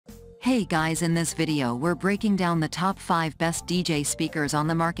Hey guys, in this video we're breaking down the top 5 best DJ speakers on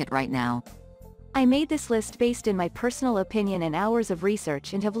the market right now. I made this list based in my personal opinion and hours of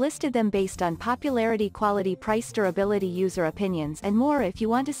research and have listed them based on popularity, quality, price, durability, user opinions and more. If you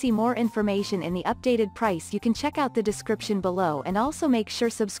want to see more information in the updated price, you can check out the description below and also make sure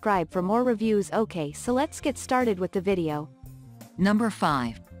subscribe for more reviews. Okay, so let's get started with the video. Number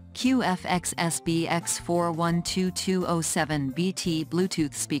 5. QFX SBX412207BT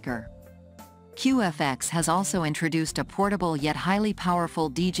Bluetooth Speaker. QFX has also introduced a portable yet highly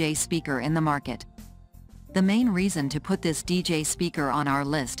powerful DJ speaker in the market. The main reason to put this DJ speaker on our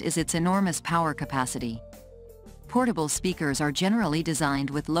list is its enormous power capacity. Portable speakers are generally designed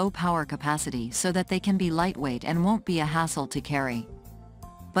with low power capacity so that they can be lightweight and won't be a hassle to carry.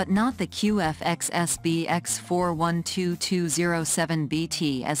 But not the QFX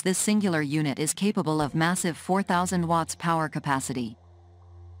SBX412207BT, as this singular unit is capable of massive 4000 watts power capacity.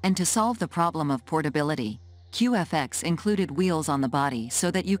 And to solve the problem of portability, QFX included wheels on the body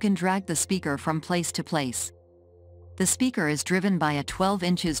so that you can drag the speaker from place to place. The speaker is driven by a 12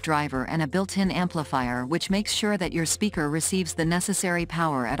 inches driver and a built-in amplifier, which makes sure that your speaker receives the necessary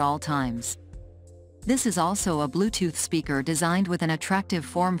power at all times. This is also a Bluetooth speaker designed with an attractive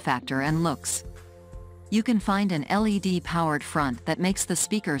form factor and looks. You can find an LED-powered front that makes the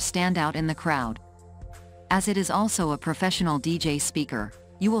speaker stand out in the crowd. As it is also a professional DJ speaker,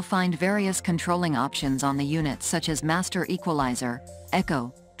 you will find various controlling options on the unit, such as master equalizer,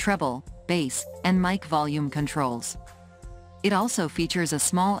 echo, treble, bass, and mic volume controls. It also features a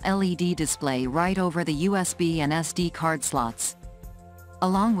small LED display right over the USB and SD card slots.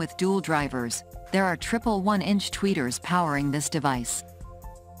 Along with dual drivers, there are triple 1-inch tweeters powering this device.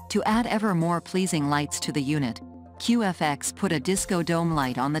 To add ever more pleasing lights to the unit, QFX put a disco dome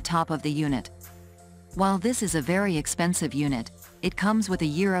light on the top of the unit. While this is a very expensive unit, it comes with a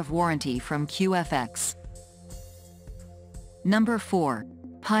year of warranty from QFX. Number 4.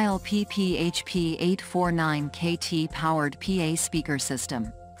 Pyle PPHP849KT Powered PA Speaker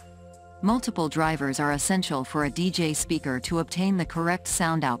System. Multiple drivers are essential for a DJ speaker to obtain the correct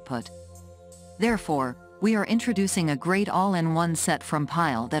sound output. Therefore, we are introducing a great all-in-one set from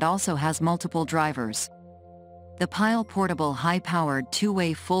Pyle that also has multiple drivers. The Pyle Portable High-Powered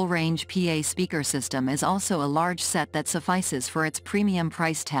Two-Way Full-Range PA Speaker System is also a large set that suffices for its premium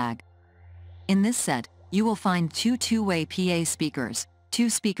price tag. In this set, you will find two two-way PA speakers, 2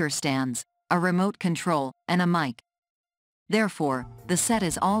 speaker stands, a remote control, and a mic. Therefore, the set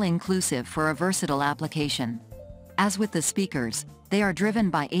is all-inclusive for a versatile application. As with the speakers, they are driven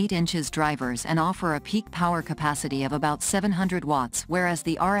by 8 inches drivers and offer a peak power capacity of about 700 watts, whereas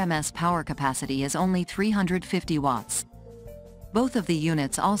the RMS power capacity is only 350 watts. Both of the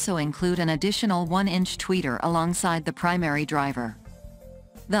units also include an additional 1-inch tweeter alongside the primary driver.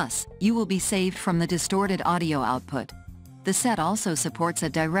 Thus, you will be saved from the distorted audio output. The set also supports a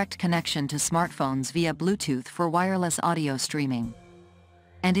direct connection to smartphones via Bluetooth for wireless audio streaming.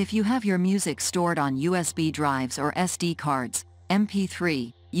 And if you have your music stored on USB drives or SD cards,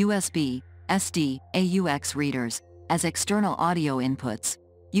 MP3, USB, SD, AUX readers, as external audio inputs,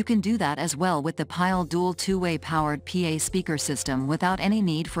 you can do that as well with the Pyle Dual Two-Way Powered PA Speaker System without any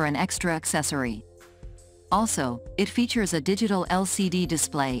need for an extra accessory. Also, it features a digital LCD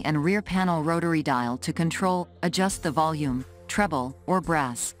display and rear panel rotary dial to control, adjust the volume, treble, or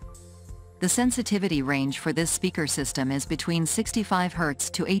brass. The sensitivity range for this speaker system is between 65 Hz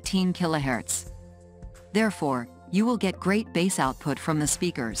to 18 kHz. Therefore, you will get great bass output from the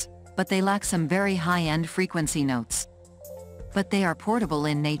speakers, but they lack some very high-end frequency notes. But they are portable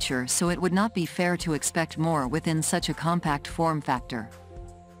in nature, so it would not be fair to expect more within such a compact form factor.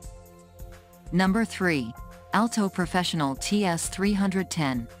 Number 3. Alto Professional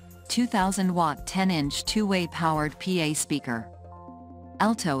TS310, 2000 watt 10-inch two-way powered PA speaker.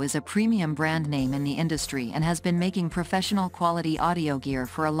 Alto is a premium brand name in the industry and has been making professional quality audio gear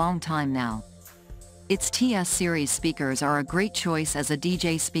for a long time now. Its TS series speakers are a great choice as a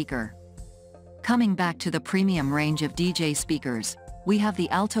DJ speaker. Coming back to the premium range of DJ speakers, we have the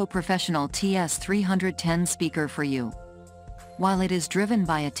Alto Professional TS310 speaker for you. While it is driven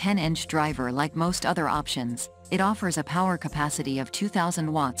by a 10-inch driver like most other options, it offers a power capacity of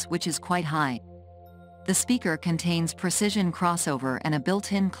 2000 watts, which is quite high. The speaker contains precision crossover and a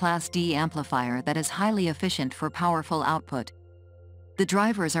built-in Class D amplifier that is highly efficient for powerful output. The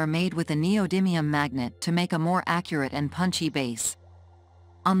drivers are made with a neodymium magnet to make a more accurate and punchy bass.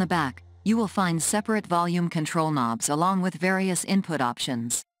 On the back, you will find separate volume control knobs along with various input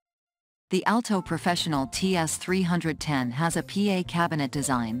options. The Alto Professional TS310 has a PA cabinet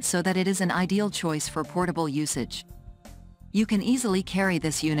design so that it is an ideal choice for portable usage. You can easily carry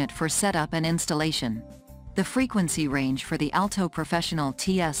this unit for setup and installation. The frequency range for the Alto Professional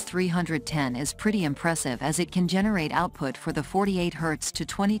TS310 is pretty impressive, as it can generate output for the 48 Hz to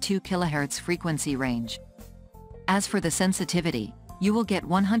 22 kHz frequency range. As for the sensitivity, you will get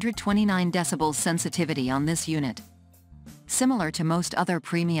 129 decibels sensitivity on this unit. Similar to most other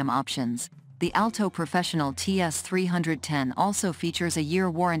premium options, the Alto Professional TS310 also features a year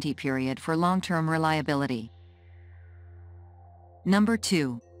warranty period for long-term reliability. Number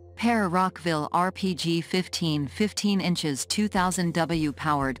 2. Pair Rockville RPG 15 inches 2000W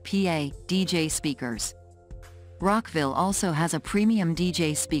powered PA DJ speakers. Rockville also has a premium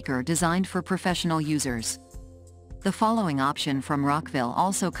DJ speaker designed for professional users. The following option from Rockville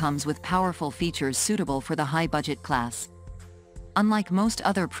also comes with powerful features suitable for the high-budget class. Unlike most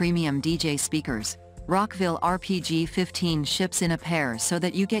other premium DJ speakers, Rockville RPG 15 ships in a pair so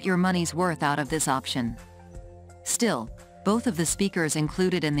that you get your money's worth out of this option. Still, both of the speakers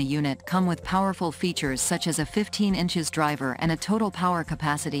included in the unit come with powerful features such as a 15 inches driver and a total power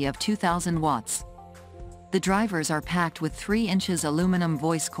capacity of 2000 watts. The drivers are packed with 3 inches aluminum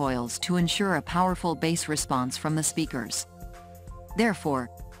voice coils to ensure a powerful bass response from the speakers.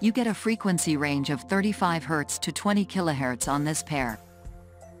 Therefore, you get a frequency range of 35 Hz to 20 kHz on this pair.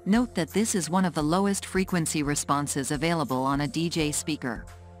 Note that this is one of the lowest frequency responses available on a DJ speaker.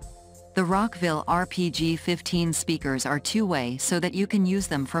 The Rockville RPG 15 speakers are two-way so that you can use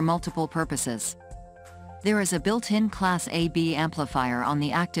them for multiple purposes. There is a built-in Class AB amplifier on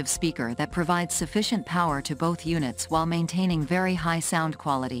the active speaker that provides sufficient power to both units while maintaining very high sound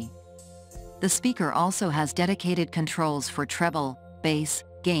quality. The speaker also has dedicated controls for treble, bass,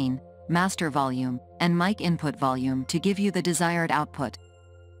 gain, master volume, and mic input volume to give you the desired output.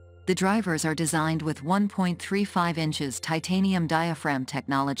 The drivers are designed with 1.35 inches titanium diaphragm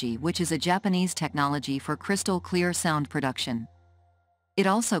technology, which is a Japanese technology for crystal clear sound production. It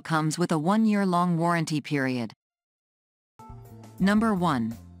also comes with a 1-year-long warranty period. Number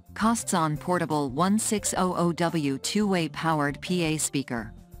 1. Costzon Portable 1600W two-way powered PA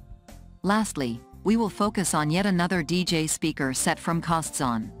speaker. Lastly, we will focus on yet another DJ speaker set from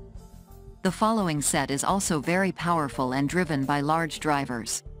Costzon. The following set is also very powerful and driven by large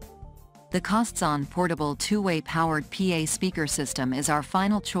drivers. The Costzon Portable two-way powered PA speaker system is our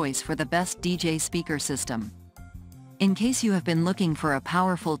final choice for the best DJ speaker system. In case you have been looking for a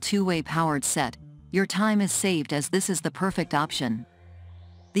powerful two-way powered set, your time is saved, as this is the perfect option.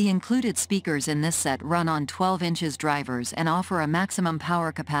 The included speakers in this set run on 12 inches drivers and offer a maximum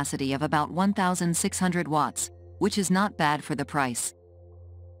power capacity of about 1600 watts, which is not bad for the price.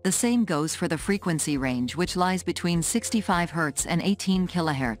 The same goes for the frequency range, which lies between 65 Hz and 18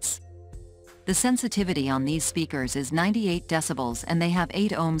 kHz. The sensitivity on these speakers is 98 decibels and they have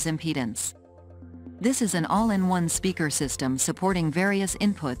 8 ohms impedance. This is an all-in-one speaker system supporting various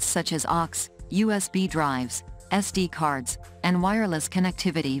inputs such as aux, USB drives, SD cards, and wireless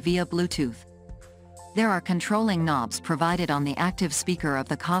connectivity via Bluetooth. There are controlling knobs provided on the active speaker of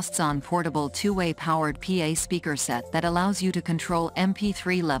the Costzon Portable two-way powered PA speaker set that allows you to control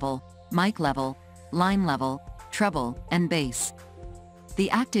MP3 level, mic level, line level, treble, and bass. The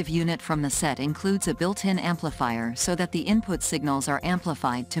active unit from the set includes a built-in amplifier so that the input signals are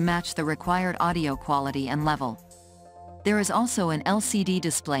amplified to match the required audio quality and level. There is also an LCD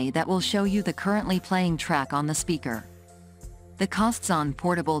display that will show you the currently playing track on the speaker. The Costzon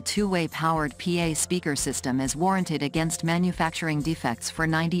Portable two-way powered PA speaker system is warranted against manufacturing defects for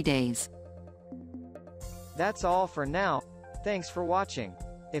 90 days. That's all for now. Thanks for watching.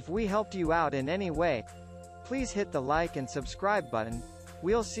 If we helped you out in any way, please hit the like and subscribe button.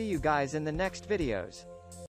 We'll see you guys in the next videos.